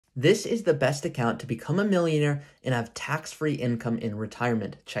This is the best account to become a millionaire and have tax-free income in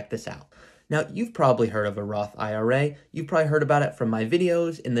retirement. Check this out. Now, you've probably heard of a Roth IRA. You've probably heard about it from my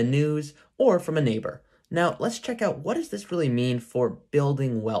videos, in the news, or from a neighbor. Now, let's check out what does this really mean for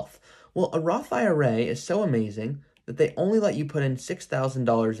building wealth. Well, a Roth IRA is so amazing that they only let you put in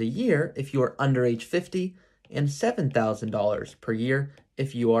 $6,000 a year if you are under age 50 and $7,000 per year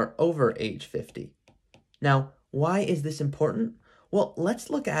if you are over age 50. Now, why is this important? Well, let's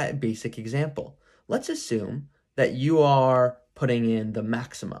look at a basic example. Let's assume that you are putting in the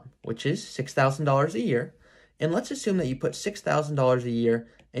maximum, which is $6,000 a year. And let's assume that you put $6,000 a year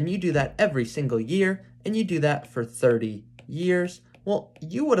and you do that every single year and you do that for 30 years. Well,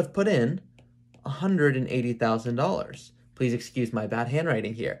 you would have put in $180,000. Please excuse my bad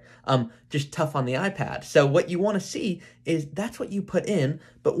handwriting here. Just tough on the iPad. So what you want to see is that's what you put in,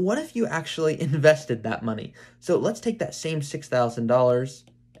 but what if you actually invested that money? So let's take that same $6,000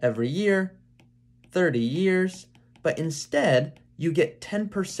 every year, 30 years, but instead you get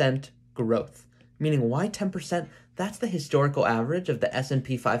 10% growth. Meaning why 10%? That's the historical average of the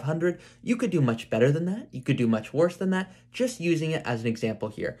S&P 500. You could do much better than that. You could do much worse than that, just using it as an example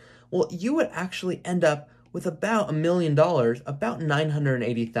here. Well, you would actually end up with about $1 million, about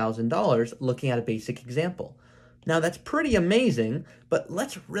 $980,000, looking at a basic example. Now, that's pretty amazing, but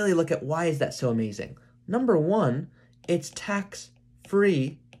let's really look at why is that so amazing. Number one, it's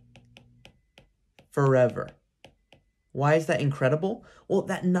tax-free forever. Why is that incredible? Well,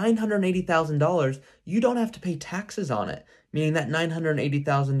 that $980,000, you don't have to pay taxes on it, meaning that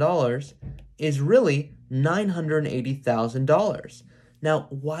 $980,000 is really $980,000. Now,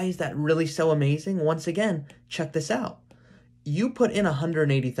 why is that really so amazing? Once again, check this out. You put in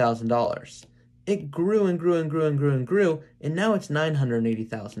 $180,000. It grew and grew and grew and grew and grew, and now it's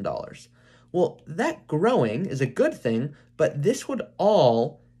 $980,000. Well, that growing is a good thing, but this would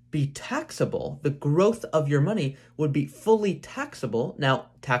all be taxable. The growth of your money would be fully taxable.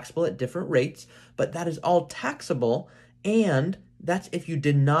 Now, taxable at different rates, but that is all taxable, and that's if you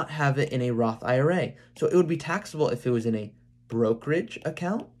did not have it in a Roth IRA. So it would be taxable if it was in a brokerage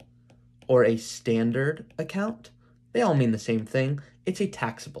account or a standard account. They all mean the same thing. It's a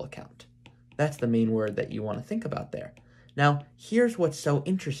taxable account. That's the main word that you want to think about there. Now, here's what's so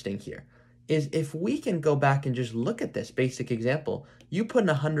interesting here is if we can go back and just look at this basic example, you put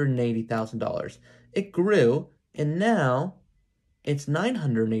in $180,000. It grew, and now it's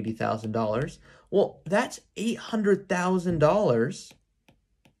 $980,000. Well, that's $800,000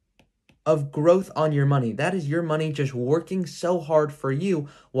 of growth on your money. That is your money just working so hard for you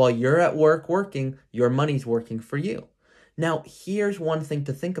while you're at work working, your money's working for you. Now, here's one thing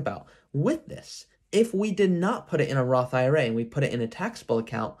to think about. With this, if we did not put it in a Roth IRA and we put it in a taxable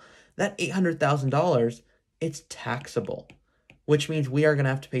account, that $800,000, it's taxable, which means we are going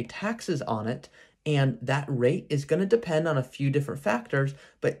to have to pay taxes on it. And that rate is going to depend on a few different factors,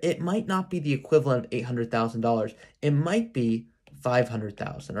 but it might not be the equivalent of $800,000. It might be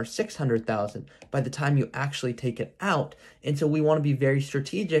 $500,000 or $600,000 by the time you actually take it out. And so we want to be very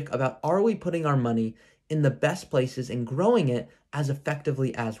strategic about, are we putting our money in the best places and growing it as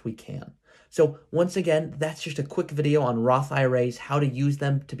effectively as we can? So once again, that's just a quick video on Roth IRAs, how to use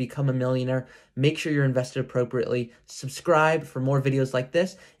them to become a millionaire. Make sure you're invested appropriately. Subscribe for more videos like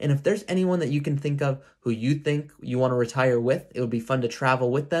this. And if there's anyone that you can think of who you think you want to retire with, it would be fun to travel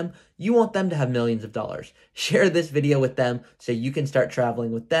with them. You want them to have millions of dollars. Share this video with them so you can start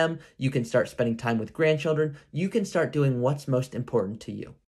traveling with them. You can start spending time with grandchildren. You can start doing what's most important to you.